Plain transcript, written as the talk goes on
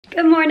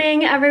Good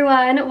morning,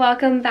 everyone.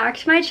 Welcome back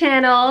to my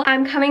channel.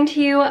 I'm coming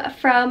to you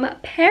from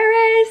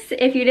Paris.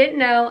 If you didn't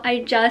know,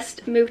 I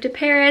just moved to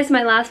Paris.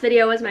 My last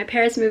video was my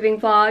Paris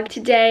moving vlog.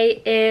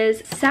 Today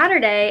is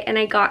Saturday and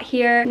I got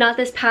here not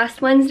this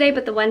past Wednesday,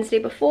 but the Wednesday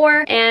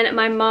before, and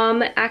my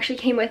mom actually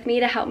came with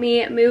me to help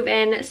me move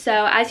in.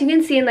 So as you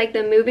can see in like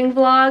the moving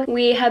vlog,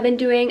 we have been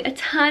doing a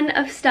ton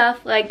of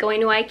stuff, like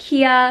going to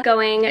IKEA,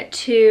 going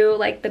to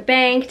like the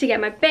bank to get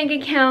my bank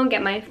account,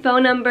 get my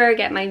phone number,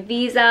 get my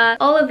visa,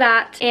 all of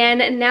that.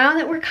 And now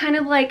that we're kind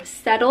of like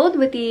settled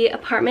with the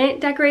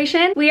apartment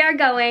decoration, we are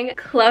going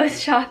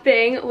clothes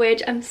shopping,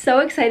 which I'm so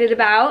excited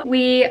about.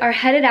 We are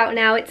headed out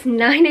now. It's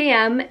 9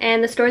 a.m.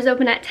 and the store's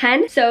open at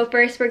 10. So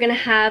first we're gonna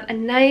have a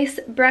nice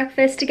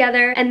breakfast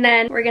together and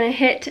then we're gonna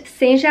hit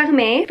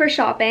Saint-Germain for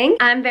shopping.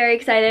 I'm very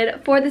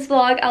excited for this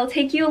vlog. I'll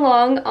take you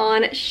along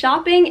on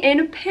shopping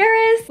in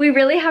Paris. We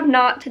really have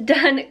not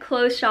done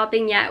clothes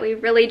shopping yet.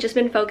 We've really just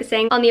been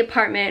focusing on the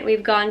apartment.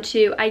 We've gone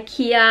to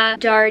IKEA,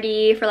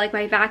 Darty for like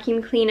my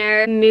vacuum cleaner.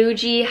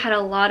 Muji had a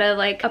lot of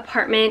like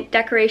apartment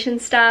decoration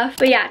stuff.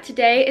 But yeah,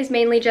 today is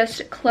mainly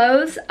just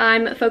clothes.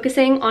 I'm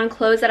focusing on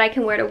clothes that I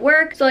can wear to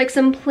work. So like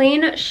some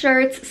plain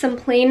shirts, some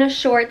plain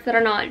shorts that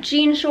are not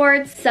jean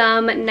shorts,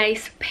 some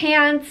nice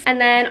pants,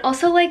 and then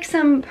also like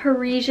some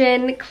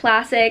Parisian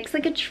classics,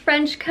 like a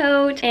trench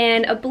coat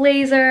and a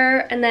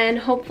blazer, and then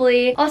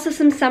hopefully also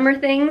some summer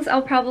things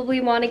I'll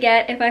probably want to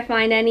get if I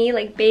find any,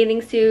 like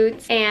bathing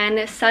suits and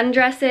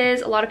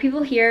sundresses. A lot of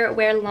people here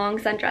wear long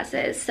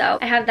sundresses, so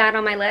I have that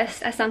on my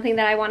list as something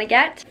that I want to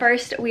get.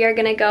 First, we are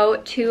gonna go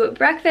to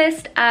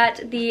breakfast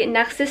at the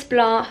Narcisse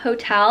Blanc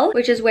Hotel,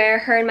 which is where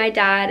her and my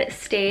dad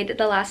stayed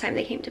the last time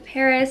they came to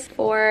Paris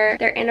for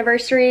their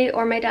anniversary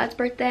or my dad's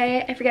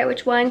birthday. I forget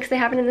which one because they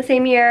happened in the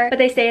same year, but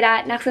they stayed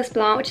at Narcisse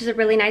Blanc, which is a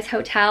really nice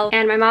hotel.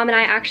 And my mom and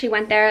I actually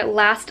went there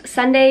last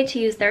Sunday to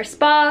use their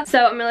spa.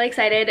 So I'm really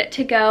excited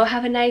to go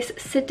have a nice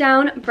sit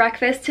down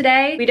breakfast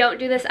today. We don't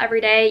do this every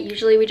day.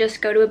 Usually we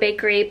just go to a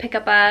bakery, pick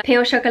up a pain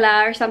au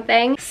chocolat or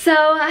something. So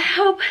I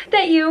hope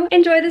that you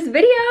enjoy this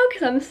video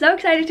because I'm so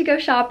excited to go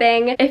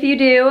shopping. If you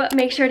do,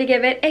 make sure to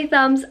give it a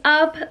thumbs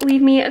up.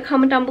 Leave me a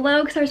comment down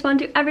below because I respond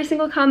to every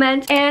single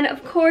comment. And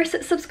of course,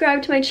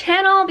 subscribe to my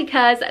channel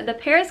because the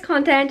Paris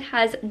content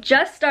has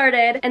just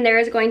started and there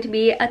is going to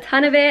be a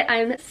ton of it.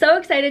 I'm so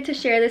excited to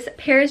share this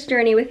Paris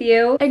journey with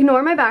you.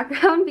 Ignore my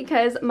background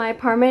because my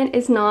apartment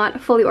is not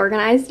fully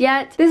organized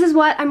yet. This is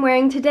what I'm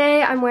wearing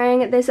today. I'm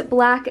wearing this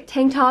black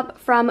tank top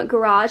from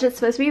Garage. It's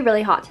supposed to be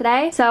really hot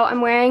today. So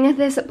I'm wearing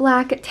this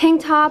black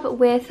tank top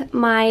with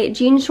my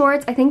jean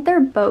shorts. I think they're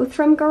both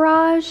from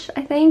Garage,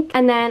 I think.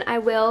 And then I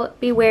will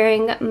be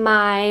wearing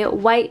my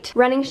white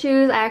running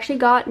shoes. I actually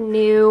got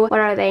new, what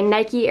are they,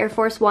 Nike Air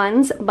Force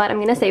Ones, but I'm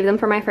gonna save them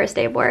for my first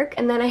day of work.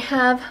 And then I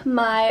have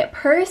my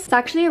purse. It's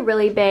actually a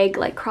really big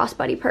like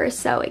crossbody purse,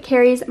 so it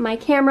carries my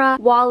camera,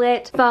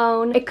 wallet,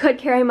 phone. It could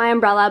carry my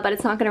umbrella, but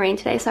it's not gonna rain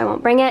today, so I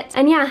won't bring it.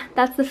 And yeah,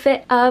 that's the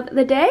fit of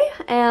the day,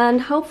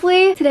 and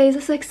hopefully today's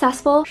a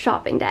successful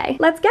shopping day.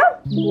 Let's go!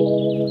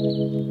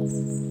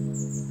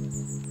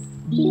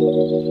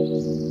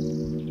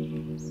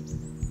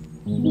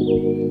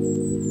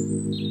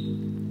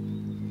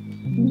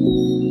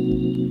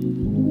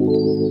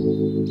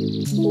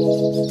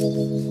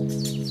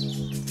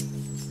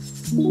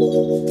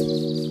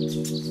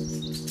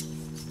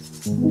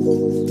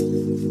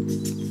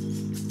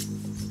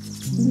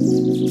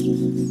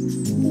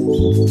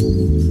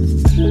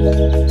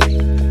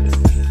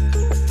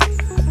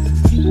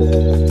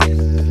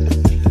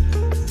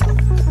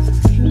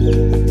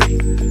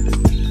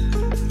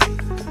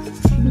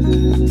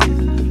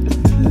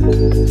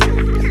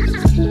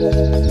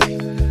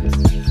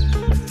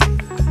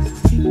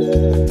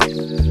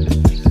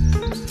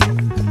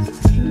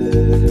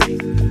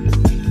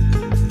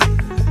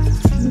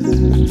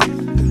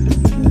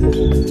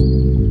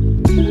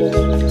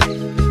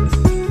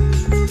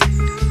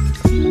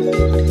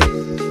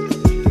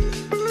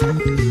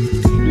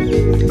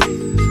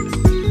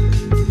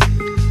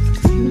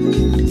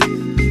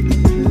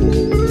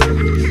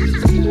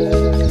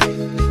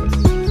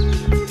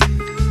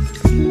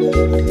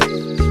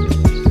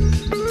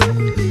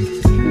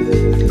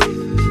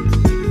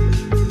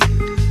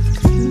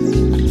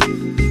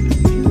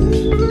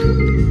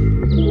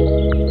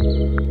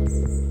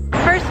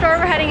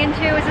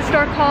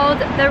 Called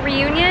The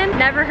Reunion.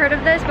 Never heard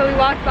of this, but we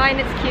walked by and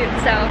it's cute,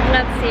 so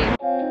let's see.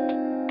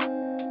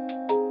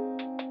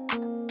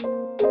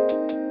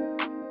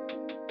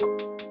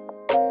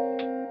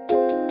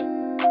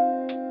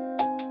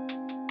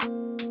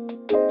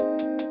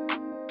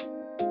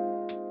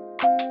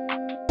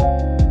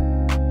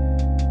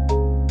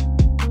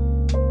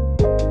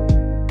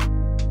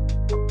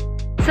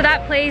 So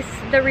that place,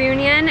 The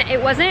Reunion,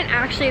 it wasn't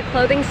actually a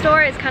clothing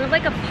store. It's kind of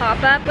like a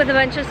pop-up with a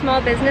bunch of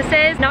small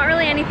businesses. Not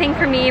really anything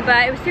for me,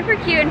 but it was super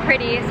cute and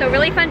pretty, so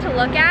really fun to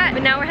look at.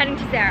 But now we're heading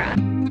to Zara.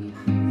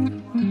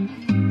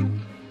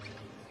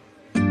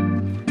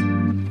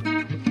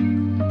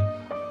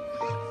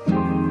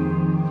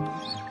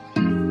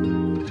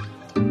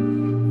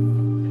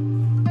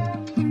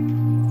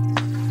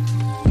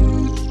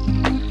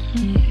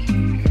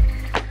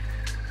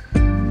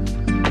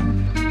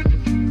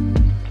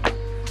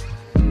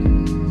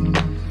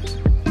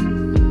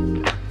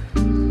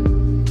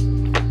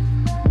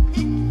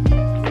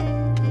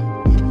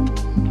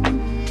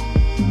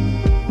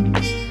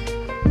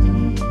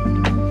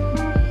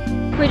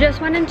 We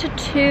just went into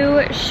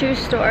 2 shoe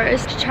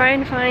stores to try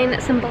and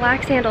find some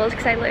black sandals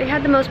because I literally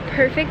had the most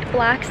perfect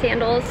black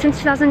sandals since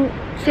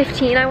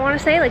 2015, I want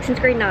to say, like since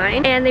grade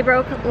 9, and they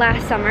broke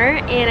last summer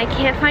and I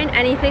can't find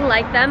anything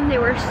like them. They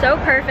were so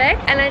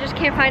perfect and I just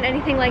can't find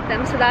anything like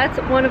them. So that's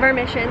one of our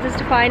missions, is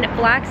to find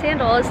black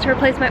sandals to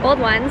replace my old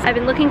ones. I've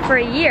been looking for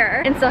a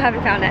year and still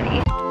haven't found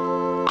any.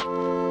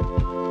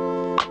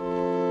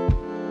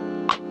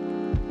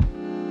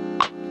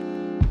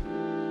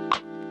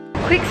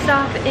 Quick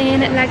stop in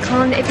La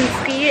Grande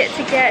Épicerie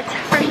to get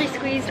freshly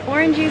squeezed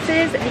orange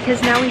juices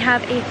because now we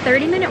have a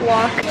 30-minute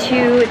walk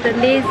to the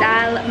Les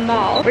Halles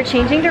Mall. We're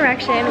changing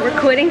direction. We're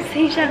quitting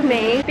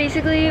Saint-Germain.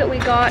 Basically, we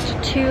got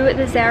to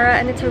the Zara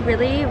and it's a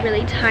really,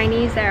 really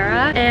tiny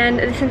Zara. And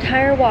this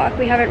entire walk,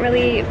 we haven't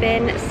really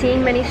been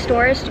seeing many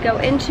stores to go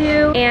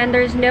into, and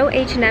there's no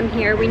H&M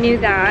here. We knew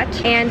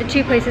that. And the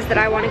 2 places that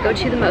I want to go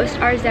to the most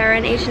are Zara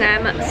and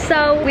H&M.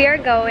 So we are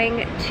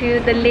going to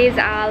the Les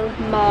Halles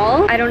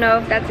Mall. I don't know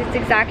if that's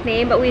its exact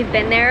name, but we've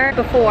been there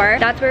before.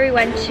 That's where we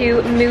went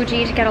to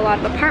Muji to get a lot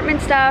of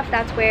apartment stuff.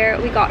 That's where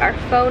we got our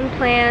phone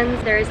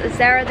plans. There's a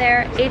Zara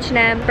there,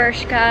 H&M,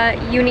 Bershka,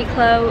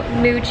 Uniqlo,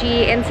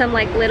 Muji, and some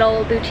like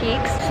little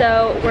boutiques.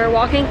 So we're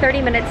walking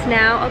 30 minutes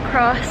now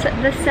across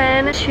the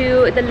Seine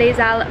to the Les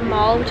Halles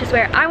Mall, which is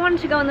where I wanted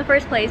to go in the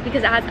first place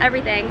because it has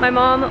everything. My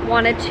mom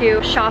wanted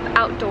to shop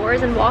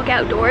outdoors and walk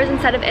outdoors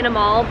instead of in a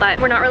mall, but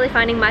we're not really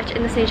finding much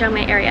in the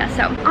Saint-Germain area.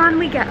 So on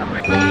we go.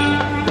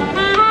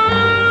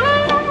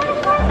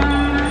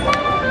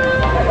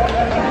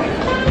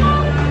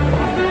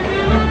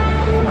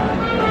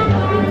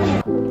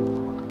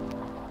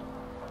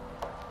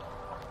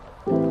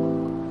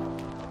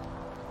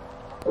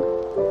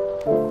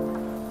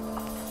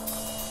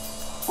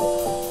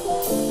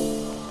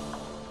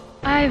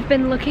 I've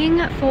been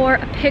looking for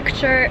a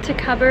picture to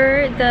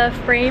cover the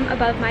frame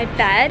above my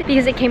bed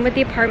because it came with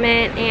the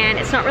apartment and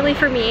it's not really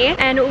for me.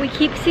 And we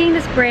keep seeing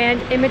this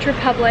brand, Image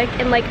Republic,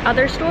 in like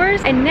other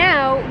stores. And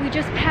now we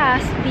just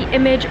passed the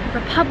Image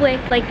Republic,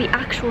 like the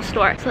actual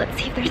store. So let's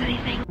see if there's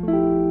anything.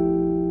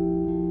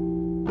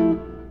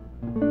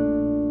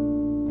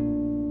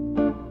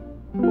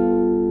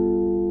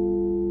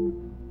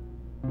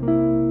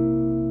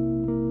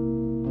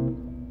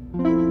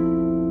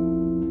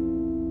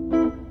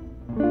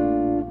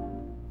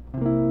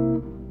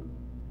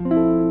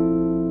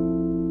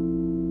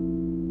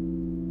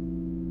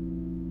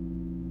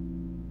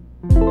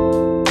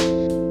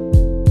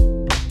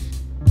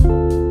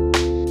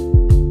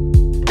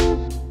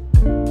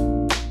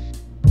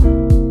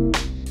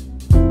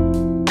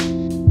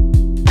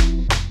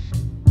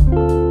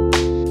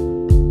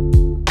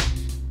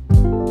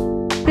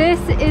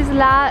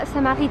 La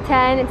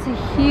Samaritaine. It's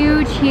a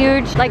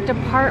huge like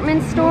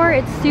department store.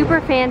 It's super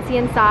fancy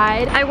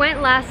inside. I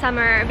went last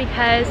summer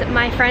because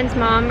my friend's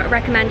mom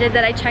recommended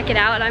that I check it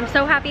out, and I'm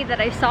so happy that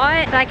I saw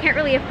it, but I can't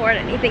really afford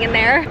anything in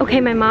there. Okay,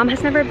 my mom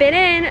has never been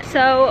in,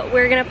 so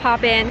we're gonna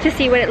pop in to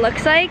see what it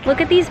looks like. Look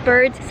at these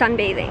birds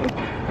sunbathing.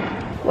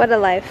 What a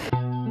life.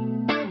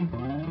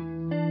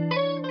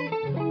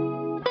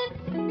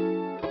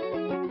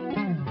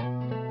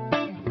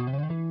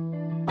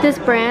 This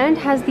brand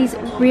has these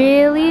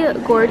really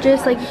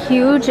gorgeous, like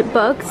huge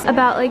books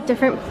about like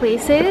different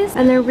places,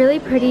 and they're really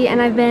pretty,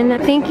 and I've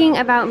been thinking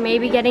about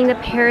maybe getting the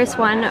Paris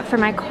one for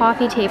my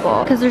coffee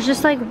table because there's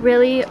just like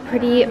really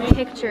pretty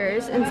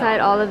pictures inside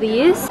all of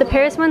these. The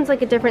Paris one's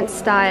like a different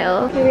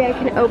style. Maybe I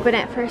can open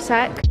it for a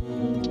sec.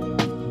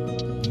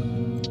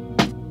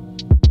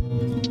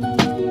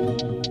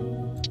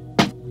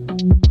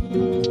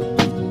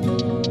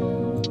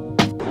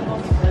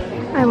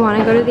 I want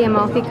to go to the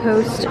Amalfi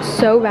Coast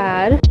so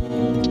bad.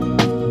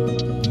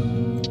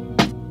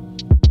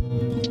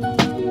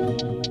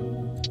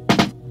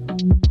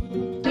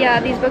 Yeah,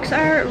 these books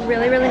are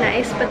really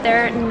nice, but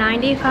they're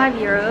 95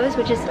 euros,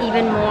 which is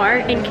even more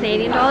in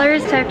Canadian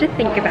dollars, so I have to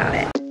think about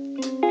it.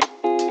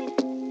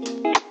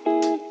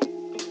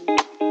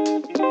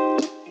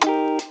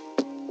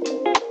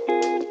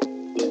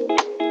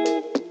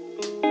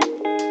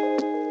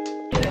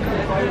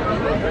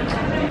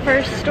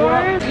 First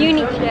store,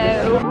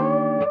 Uniqlo.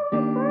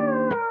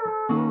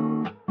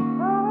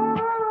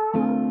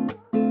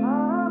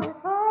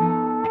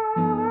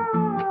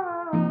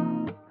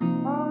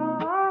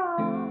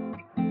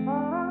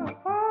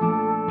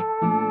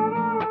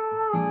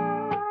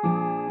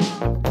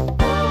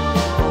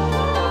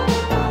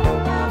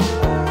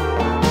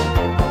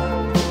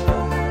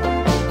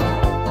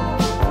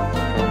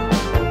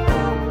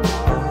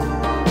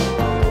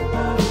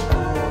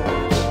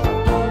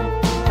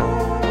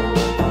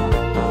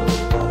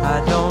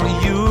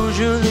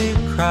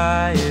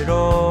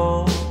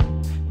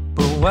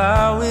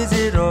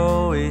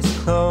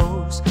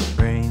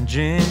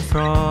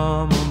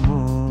 From a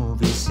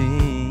movie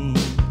scene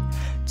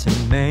to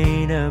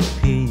made of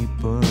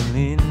people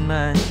in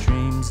my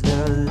dreams.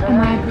 Am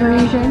I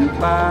Parisian?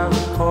 I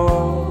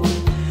recall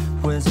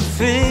was a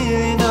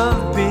feeling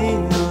of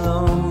being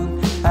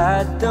alone.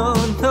 I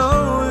don't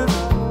know if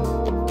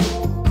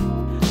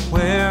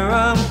where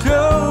I'm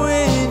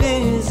going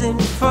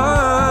isn't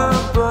far,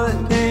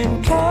 but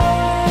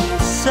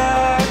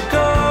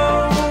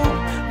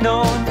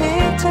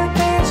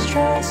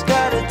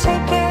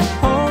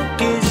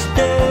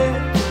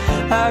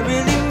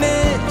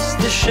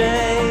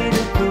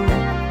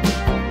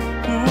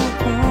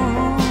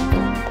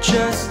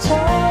Just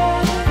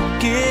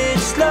take it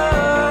slow.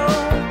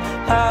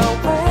 I'll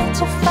wait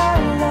to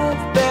find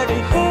love. Better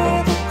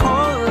hear the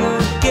call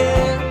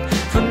again.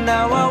 For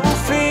now I will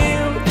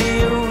feel the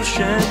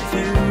ocean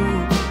view.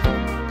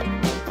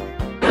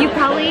 You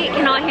probably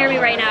cannot hear me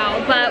right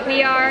now, but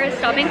we are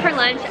stopping for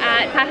lunch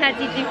at Parisian.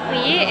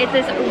 It's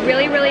this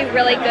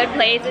really good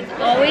place. It's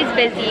always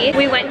busy.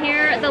 We went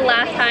here the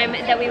last time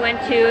that we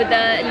went to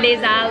the Les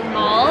Halles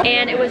Mall,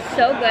 and it was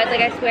so good.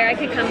 Like, I swear I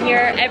could come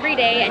here every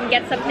day and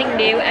get something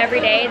new every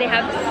day. They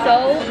have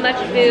so much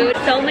food,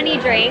 so many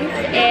drinks,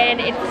 and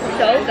it's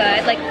so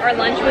good. Like, our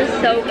lunch was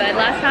so good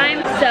last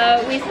time.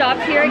 So we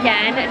stopped here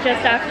again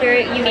just after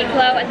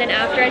Uniqlo, and then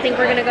after I think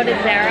we're gonna go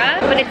to Zara,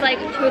 but it's like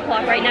 2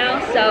 o'clock right now,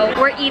 so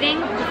we're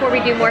eating before we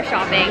do more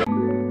shopping.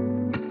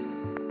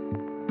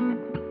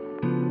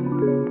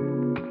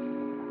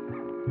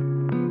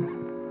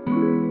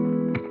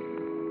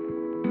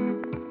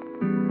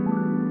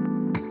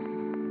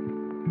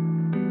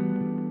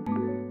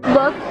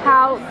 Look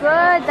how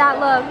good that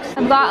looks.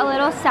 I've got a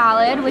little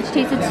salad, which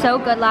tasted so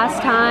good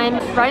last time.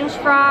 French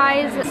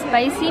fries,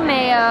 spicy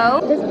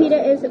mayo. This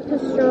pita is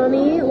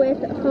pastrami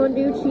with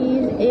fondue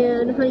cheese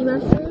and honey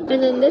mustard.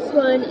 And then this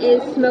one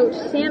is smoked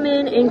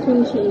salmon and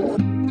cream cheese.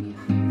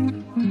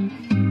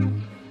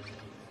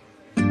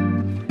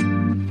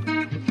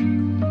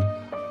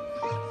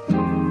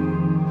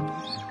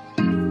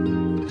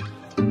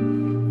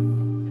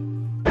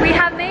 We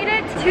have made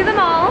it to the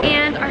mall,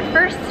 and our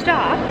first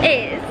stop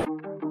is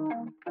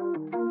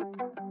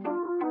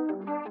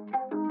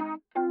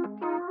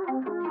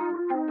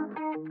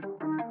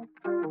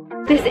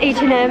this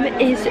H&M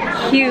is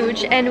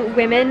huge, and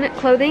women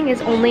clothing is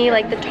only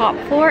like the top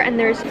floor, and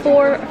there's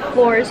 4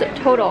 floors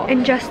total,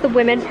 and just the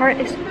women part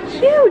is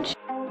huge.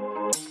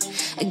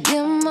 I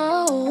get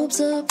my hopes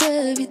up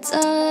every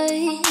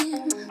time,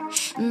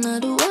 and I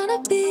don't wanna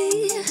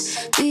be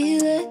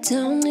let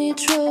down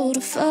each road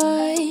to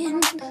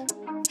find.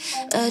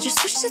 I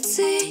just wish I'd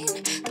seen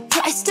the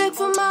price tag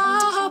for my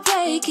heart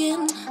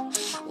breaking.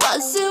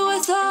 Was it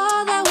worth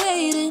all that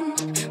waiting,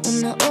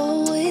 when I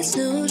always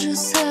knew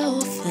just how I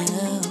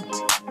felt?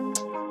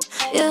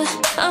 Yeah,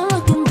 I'm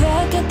looking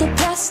back at the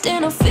past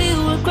and I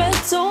feel regret.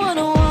 Don't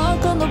wanna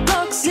walk on the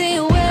block, see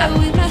where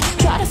we met.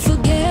 Try to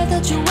forget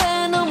that you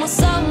went on with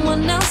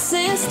someone else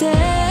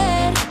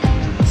instead.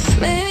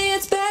 Maybe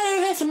it's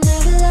better if I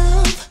never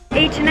love.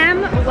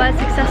 H&M was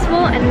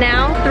successful, and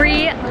now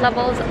 3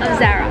 levels of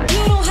Zara.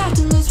 You don't have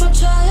to lose my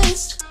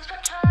trust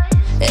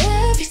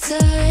every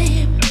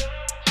time.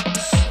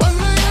 When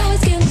I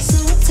always get so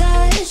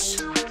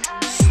attached,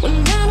 when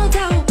I know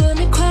that we're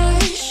gonna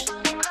crash.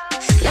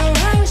 Now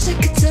I wish I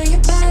could turn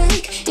you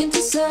back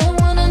into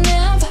someone I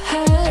never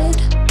had.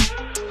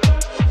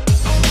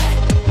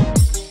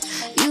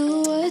 You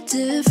were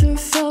different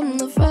from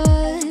the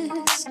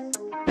rest.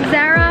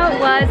 Zara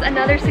was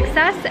another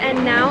success,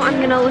 and now I'm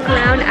gonna look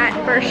around at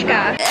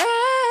Bershka.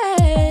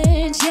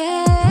 And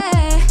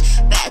yeah,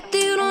 bet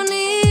you don't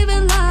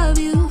even love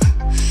you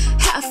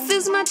half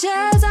as much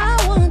as I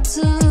want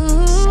to.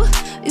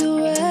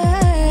 You're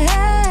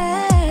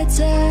right.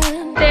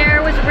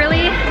 There was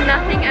really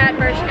nothing at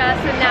Bershka,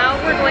 so now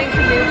we're going to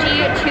Muji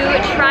to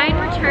try and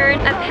return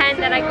a pen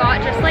that I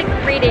got just like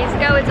 3 days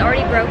ago. It's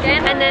already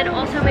broken, and then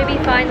also maybe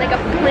find like a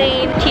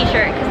plain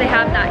t-shirt, because they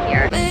have that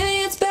here.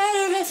 Maybe it's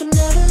better if I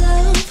never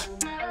love,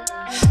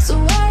 so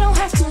I don't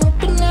have to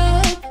open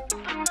up,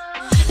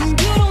 and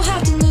you don't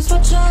have to lose my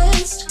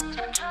trust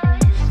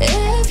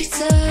every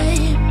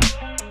time.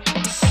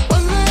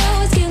 When I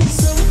always get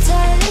so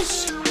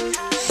attached,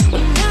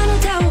 when I know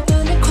that we're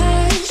gonna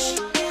crash.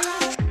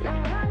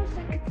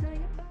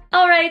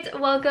 Alright,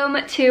 welcome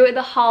to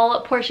the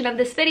haul portion of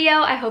this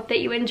video. I hope that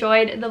you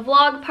enjoyed the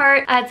vlog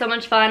part. I had so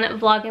much fun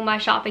vlogging my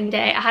shopping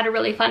day. I had a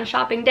really fun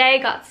shopping day,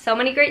 got so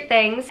many great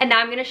things, and now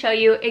I'm gonna show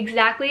you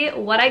exactly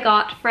what I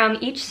got from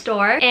each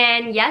store.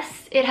 And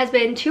yes, it has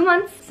been 2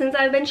 months since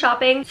I've been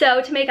shopping,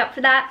 so to make up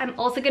for that, I'm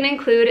also gonna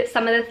include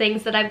some of the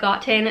things that I've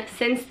gotten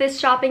since this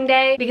shopping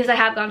day, because I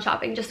have gone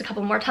shopping just a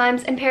couple more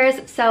times in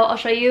Paris. So I'll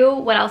show you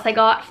what else I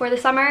got for the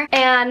summer,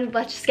 and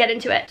let's just get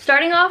into it.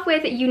 Starting off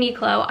with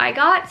Uniqlo. I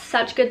got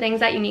such good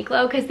things at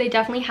Uniqlo, because they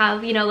definitely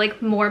have, you know,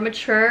 like more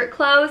mature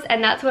clothes,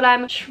 and that's what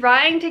I'm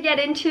trying to get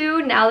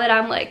into now that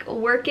I'm like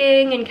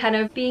working and kind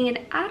of being an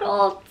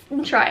adult.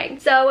 I'm trying.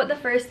 So the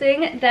first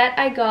thing that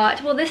I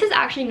got, well, this is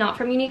actually not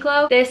from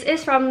Uniqlo. This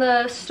is from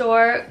the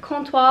store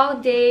Comptoir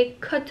des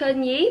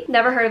Cotonniers.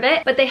 Never heard of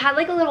it, but they had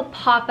like a little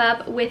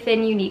pop-up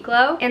within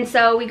Uniqlo, and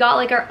so we got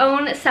like our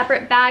own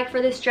separate bag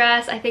for this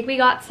dress. I think we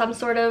got some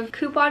sort of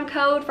coupon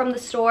code from the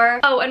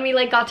store. Oh, and we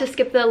like got to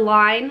skip the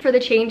line for the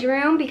change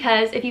room,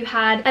 because if you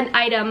had an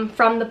item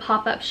from the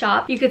pop-up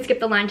shop, you could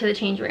skip the line to the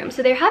change room.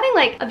 So they're having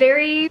like a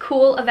very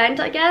cool event,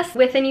 I guess,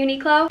 within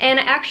Uniqlo, and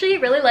I actually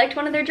really liked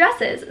one of their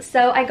dresses,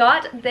 so I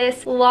got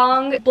this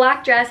long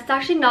black dress. It's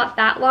actually not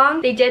that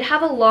long. They did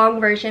have a long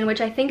version,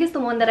 which I think is the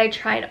one that I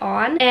tried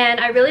on,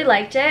 and I really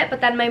liked it, but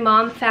then my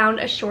mom found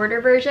a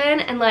shorter version,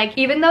 and like,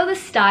 even though the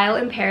style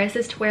in Paris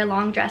is to wear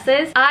long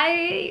dresses,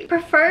 I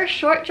prefer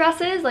short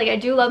dresses. Like, I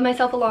do love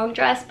myself a long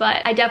dress,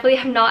 but I definitely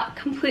have not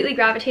completely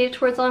gravitated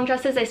towards long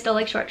dresses. I still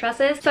like short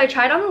dresses. So I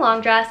tried on the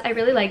long dress. I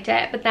really liked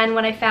it, but then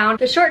when I found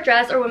the short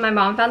dress, or when my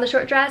mom found the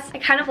short dress, I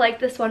kind of liked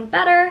this one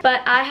better,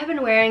 but I have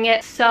been wearing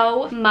it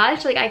so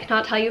much. Like, I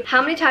cannot tell you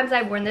how many times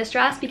I've worn this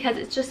dress because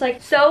it's just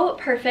like so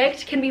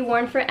perfect, can be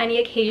worn for any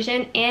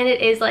occasion, and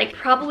it is like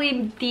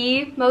probably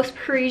the most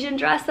Parisian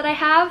dress that I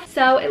have.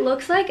 So it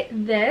looks like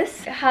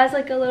this. It has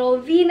like a little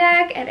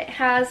v-neck, and it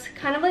has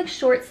kind of like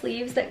short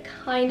sleeves that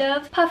kind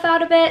of puff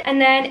out a bit, and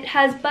then it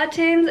has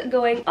buttons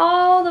going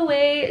all the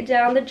way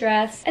down the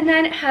dress, and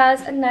then it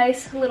has a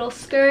nice little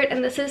skirt,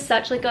 and this is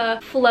such like a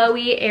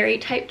flowy, airy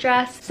type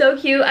dress. So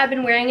cute. I've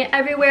been wearing it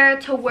everywhere,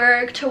 to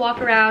work, to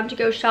walk around, to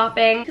go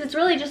shopping, because it's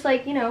really just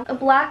like, you know, a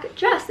black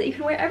dress that you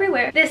can wear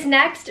everywhere. This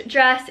next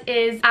dress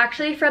is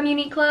actually from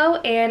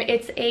Uniqlo, and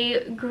it's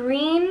a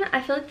green.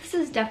 I feel like this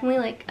is definitely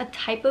like a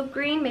type of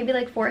green, maybe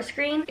like forest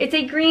green. It's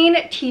a green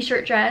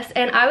t-shirt dress,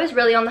 and I was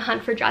really on the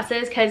hunt for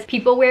dresses because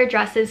people wear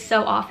dresses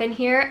so often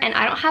here, and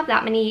I don't have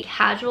that many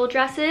casual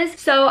dresses.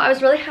 So I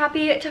was really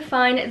happy to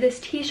find this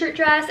t-shirt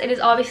dress. It is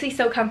obviously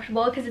so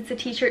comfortable because it's a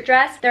t-shirt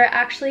dress. There are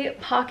actually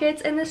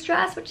pockets in this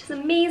dress, which is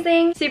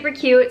amazing. Super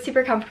cute,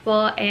 super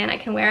comfortable, and I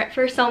can wear it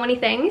for so many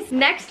things.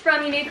 Next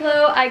from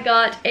Uniqlo, I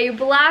got a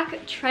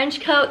black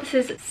trench coat. This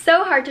is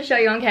so hard to show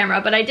you on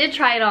camera, but I did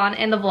try it on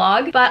in the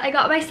vlog. But I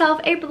got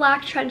myself a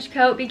black trench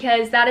coat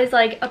because that is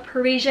like a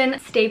Parisian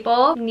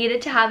staple.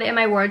 Needed to have it in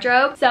my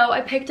wardrobe. So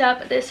I picked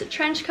up this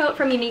trench coat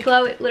from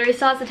Uniqlo. It literally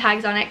still has the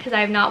tags on it because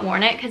I have not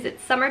worn it because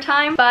it's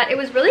summertime, but it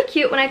was really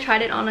cute when I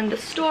tried it on in the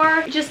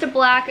store. Just a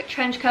black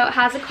trench coat,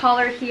 has a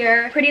collar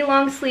here, pretty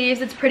long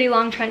sleeves. It's a pretty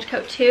long trench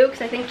coat too,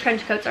 because I think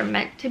trench coats are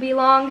meant to be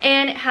long,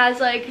 and it has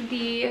like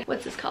the,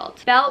 what's this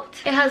called,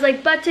 belt. It has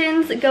like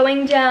buttons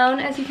going down,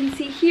 as you can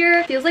see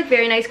here. Feels like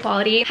very nice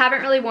quality.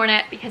 Haven't really worn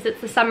it because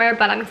it's the summer,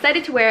 but I'm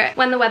excited to wear it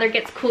when the weather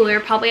gets cooler,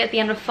 probably at the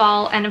end of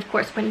fall and of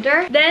course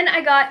winter. Then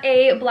I got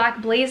a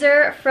black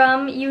blazer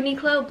from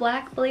Uniqlo.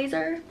 Black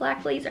blazer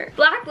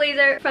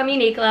from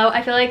Uniqlo.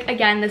 I feel like,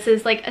 again, this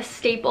is like a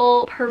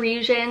staple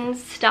Parisian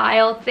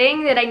style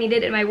thing that I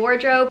needed in my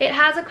wardrobe. It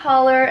has a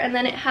collar, and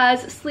then it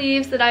has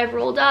sleeves that I've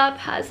rolled up,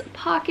 has a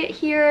pocket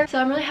here. So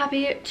I'm really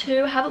happy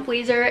to have a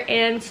blazer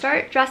and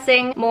start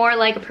dressing more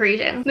like a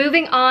Parisian.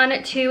 Moving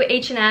on to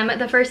H&M,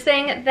 the first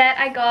thing that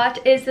I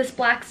got is this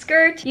black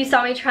skirt. You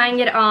saw me trying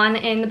it on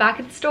in the back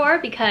of the store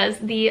because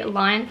the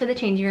line for the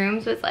changing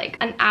rooms was like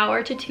an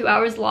hour to 2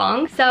 hours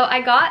long. So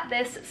I got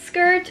this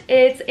skirt.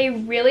 It's a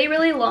really,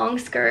 really long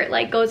skirt,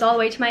 like goes all the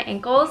way to my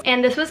ankles,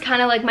 and this was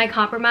kind of like my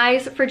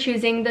compromise for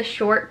choosing the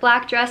short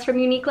black dress from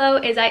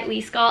Uniqlo, is I at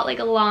least got like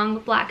a long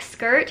black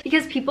skirt,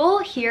 because people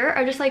here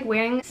are just like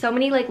wearing so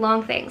many like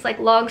long things, like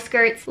long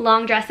skirts,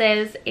 long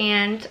dresses,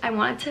 and I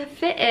wanted to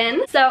fit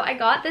in. So I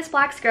got this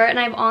black skirt, and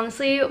I've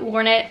honestly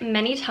worn it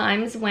many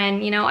times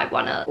when, you know, I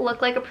want to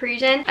look like a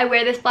Parisian. I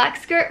wear this black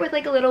skirt with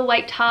like a little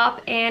white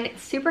top, and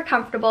it's super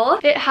comfortable.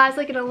 It has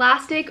like an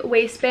elastic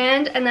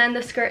waistband, and then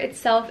the skirt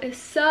itself is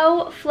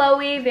so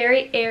flowy,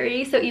 very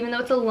airy. So even though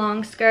it's a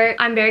long skirt,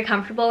 I'm very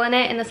comfortable in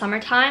it in the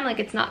summertime. Like,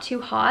 it's not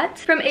too hot.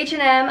 From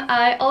H&M,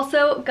 I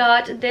also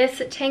got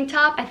this tank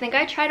top. I think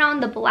I tried on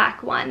the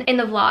black one in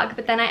the vlog,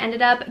 but then I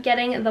ended up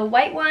getting the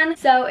white one.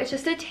 So it's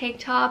just a tank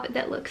top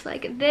that looks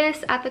like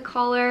this at the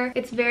collar.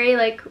 It's very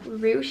like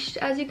ruched,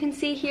 as you can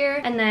see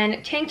here, and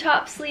then tank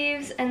top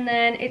sleeves, and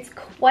then it's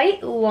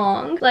quite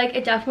long. Like,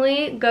 it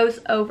definitely goes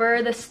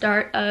over the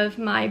start of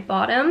my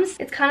bottoms.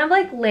 It's kind of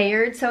like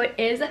layered, so it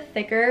is a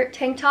thicker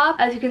tank top.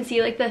 As you can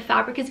see, like, the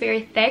fabric is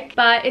very thick,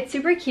 but it's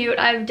super cute.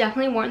 I've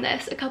definitely worn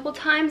this a couple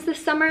times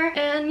this summer,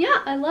 and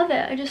yeah, I love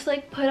it. I just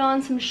like put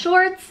on some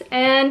shorts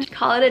and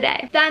call it a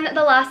day. Then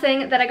the last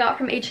thing that I got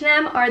from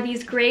H&M are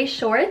these gray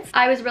shorts.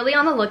 I was really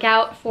on the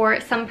lookout for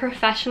some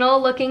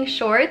professional looking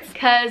shorts,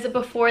 because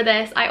before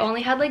this I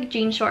only had like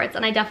jean shorts,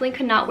 and I definitely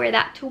could not wear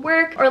that to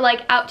work or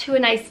like out to a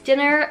nice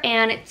dinner,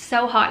 and it's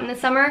so hot in the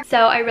summer.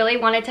 So I really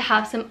wanted to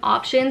have some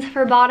options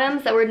for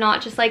bottoms that were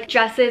not just like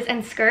dresses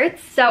and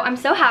skirts. So I'm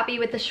so happy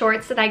with the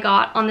shorts that I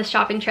got on this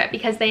shopping trip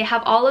because they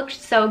have all looked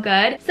so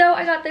good. So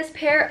I got this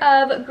pair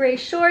of gray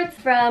shorts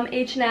from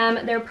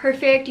H&M. They're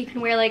perfect. You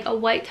can wear like a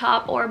white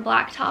top or a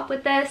black top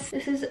with this.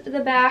 This is the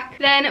back.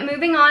 Then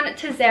moving on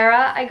to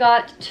Zara, I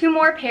got two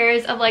more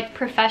pairs of like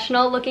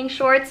professional looking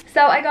shorts.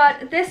 So I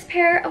got this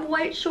pair of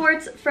white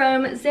shorts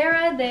from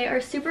Zara. They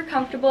are super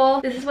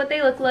comfortable. This is what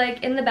they look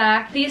like in the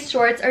back. These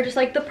shorts are just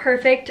like the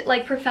perfect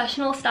like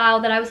professional style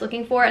that I was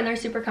looking for, and they're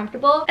super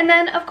comfortable. And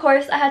then of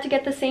course I had to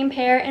get the same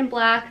pair in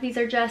black. These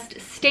are just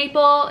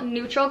staple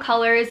neutral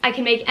colors. I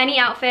can make any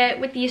outfit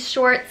with these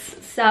shorts,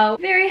 so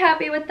very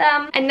happy with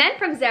them. And then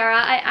from Zara,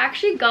 I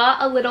actually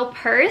got a little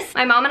purse.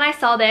 My mom and I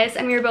saw this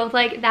and we were both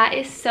like, that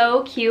is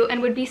so cute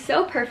and would be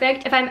so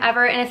perfect if I'm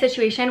ever in a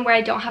situation where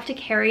I don't have to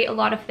carry a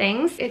lot of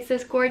things. It's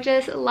this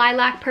gorgeous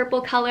lilac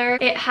purple color.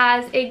 It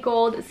has a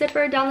gold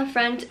zipper down the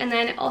front, and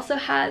then it also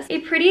has a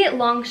pretty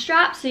long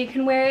strap, so you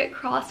can wear it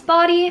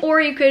crossbody,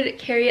 or you could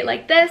carry it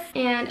like this.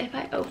 And if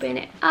I open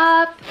it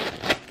up,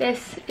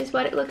 this is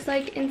what it looks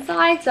like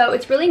inside. So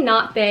it's really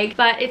not big,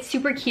 but it's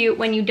super cute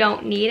when you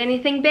don't need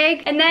anything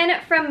big. And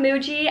then from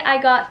Muji,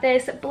 I got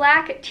this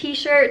black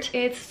t-shirt.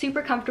 It's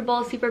super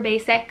comfortable, super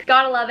basic.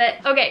 Gotta love it.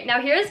 Okay, now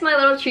here's my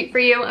little treat for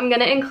you. I'm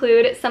gonna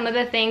include some of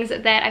the things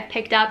that I've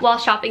picked up while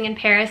shopping in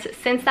Paris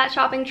since that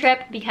shopping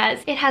trip, because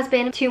it has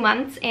been 2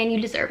 months and you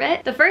deserve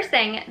it. The first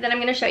thing that I'm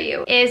gonna show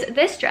you is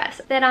this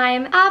dress that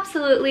I'm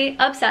absolutely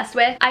obsessed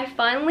with. I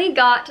finally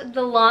got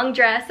the long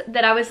dress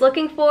that I was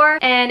looking for,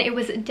 and it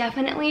was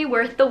definitely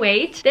worth the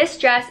wait. This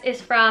dress is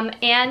from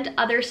And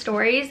Other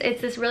Stories.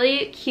 It's this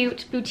really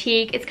cute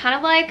boutique. It's kind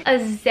of like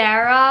a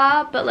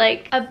Zara, but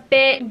like a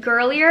bit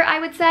girlier, I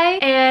would say.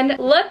 And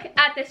look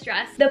at this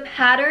dress. The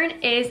pattern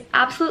is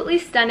absolutely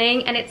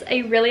stunning, and it's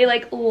a really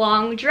like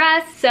long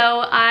dress. So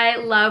I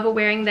love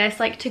wearing this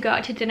like to go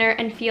out to dinner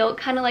and feel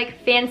kind of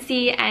like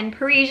fancy and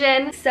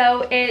Parisian.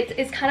 So it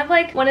is kind of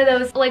like one of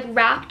those like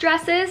wrap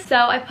dresses. So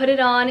I put it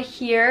on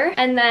here,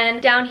 and then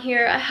down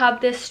here I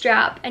have this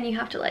strap, and you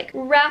have to like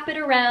wrap it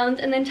around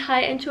and then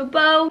tie it into a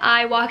bow.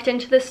 I walked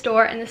into the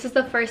store, and this is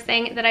the first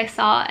thing that I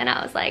saw, and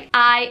I was like,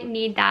 I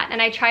need that.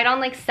 And I tried on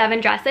like 7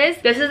 dresses.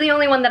 This is the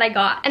only one that I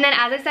got. And then,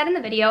 as I said in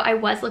the video, I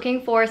was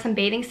looking for some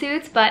bathing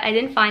suits, but I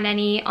didn't find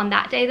any on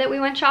that day that we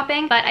went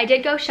shopping. But I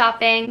did go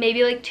shopping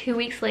maybe like 2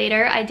 weeks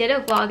later. I did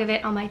a vlog of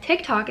it on my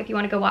TikTok if you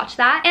want to go watch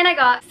that. And I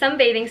got some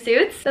bathing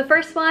suits. The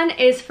first one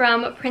is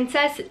from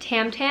Princess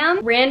Tam Tam.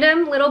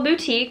 Random little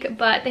boutique,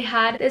 but they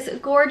had this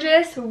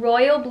gorgeous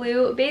royal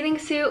blue bathing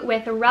suit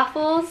with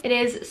ruffles. It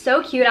is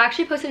so cute. I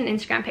actually posted an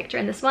Instagram picture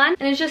in this one,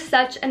 and it's just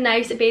such a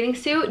nice bathing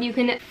suit. You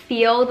can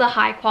feel the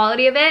high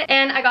quality of it.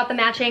 And I got the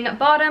matching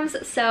bottoms,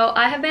 so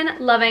I have been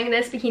loving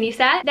this bikini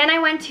set. Then I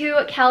went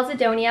to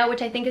Calzedonia,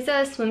 which I think is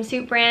a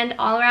swimsuit brand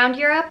all around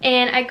Europe,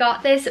 and I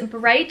got this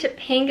bright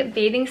pink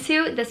bathing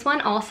suit. This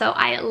one also,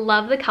 I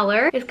love the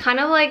color. It's kind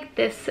of like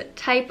this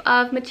type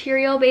of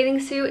material bathing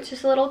suit. It's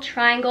just a little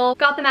triangle.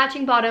 Got the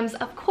matching bottoms,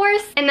 of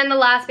course. And then the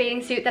last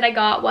bathing suit that I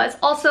got was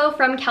also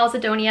from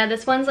Calzedonia.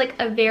 This one's like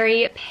a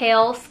very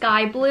pale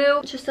sky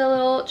blue, just a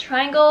little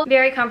triangle,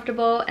 very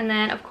comfortable. And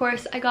then of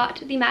course I got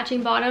the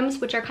matching bottoms,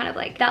 which are kind of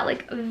like that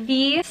like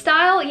V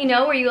style, you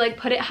know, where you like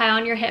put it high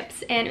on your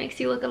hips and it makes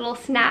you look a little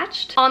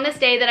snatched. On this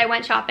day that I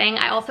went shopping,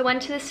 I also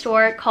went to this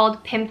store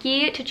called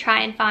Pimki to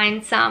try and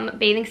find some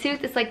bathing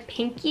suits. It's like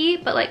pinky,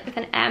 but like with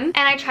an M.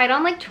 And I tried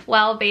on like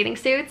 12 bathing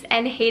suits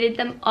and hated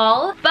them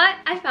all, but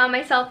I found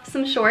myself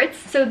some shorts.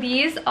 So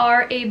these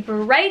are a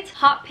bright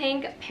hot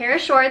pink pair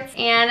of shorts,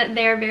 and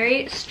they're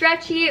very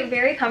stretchy,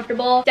 very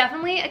comfortable.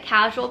 Definitely a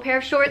casual pair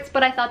of shorts,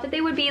 but I thought that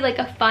they would be like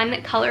a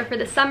fun color for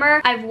the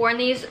summer. I've worn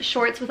these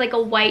shorts with like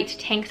a white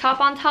tank top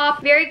on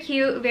top. Very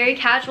cute, very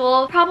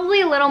casual,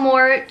 probably a little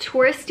more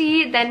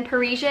touristy than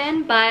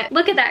Parisian, but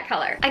look at that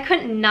color. I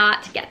could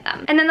not get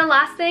them. And then the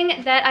last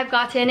thing that I've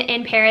gotten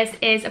in Paris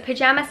is a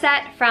pajama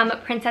set from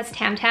Princess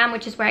Tam Tam,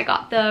 which is where I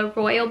got the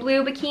royal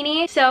blue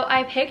bikini. So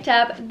I picked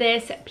up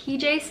this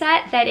PJ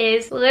set that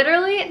is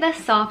literally the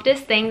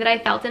softest thing that I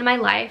felt in my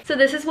life. So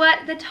this is what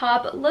the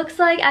top looks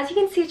like. As you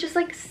can see, it's just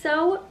like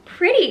so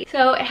pretty.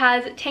 So it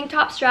has tank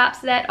top straps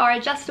that are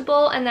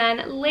adjustable, and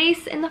then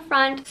lace in the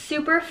front,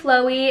 super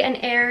flowy and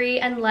airy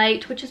and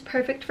light, which is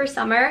perfect for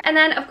summer. And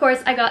then of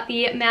course I got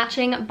the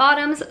matching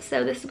bottoms.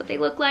 So this is what they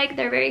look like.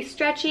 They're very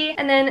stretchy,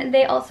 and then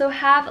they also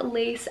have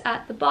lace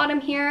at the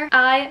bottom here.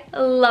 I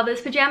love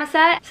this pajama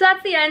set. So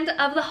that's the end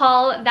of the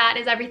haul. That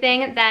is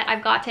everything that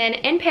I've gotten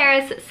in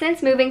Paris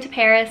since moving to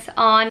Paris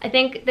on, I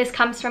think this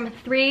comes from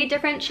 3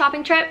 different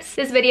shopping trips.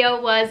 This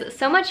video was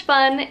so much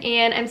fun,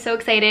 and I'm so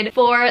excited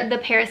for the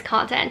Paris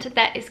content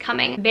that is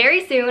coming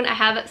very soon. I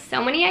have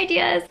so many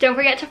ideas. Don't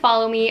forget to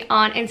follow me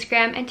on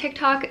Instagram and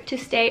TikTok to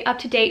stay up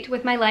to date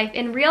with my life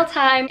in real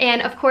time.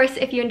 And of course,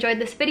 if you enjoyed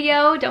this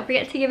video, don't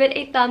forget to give it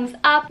a thumbs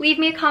up. Leave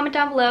me a comment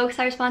down below because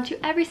I respond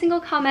to every single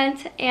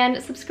comment,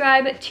 and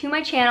subscribe to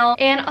my channel.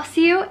 And I'll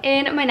see you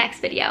in my next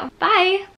video. Bye!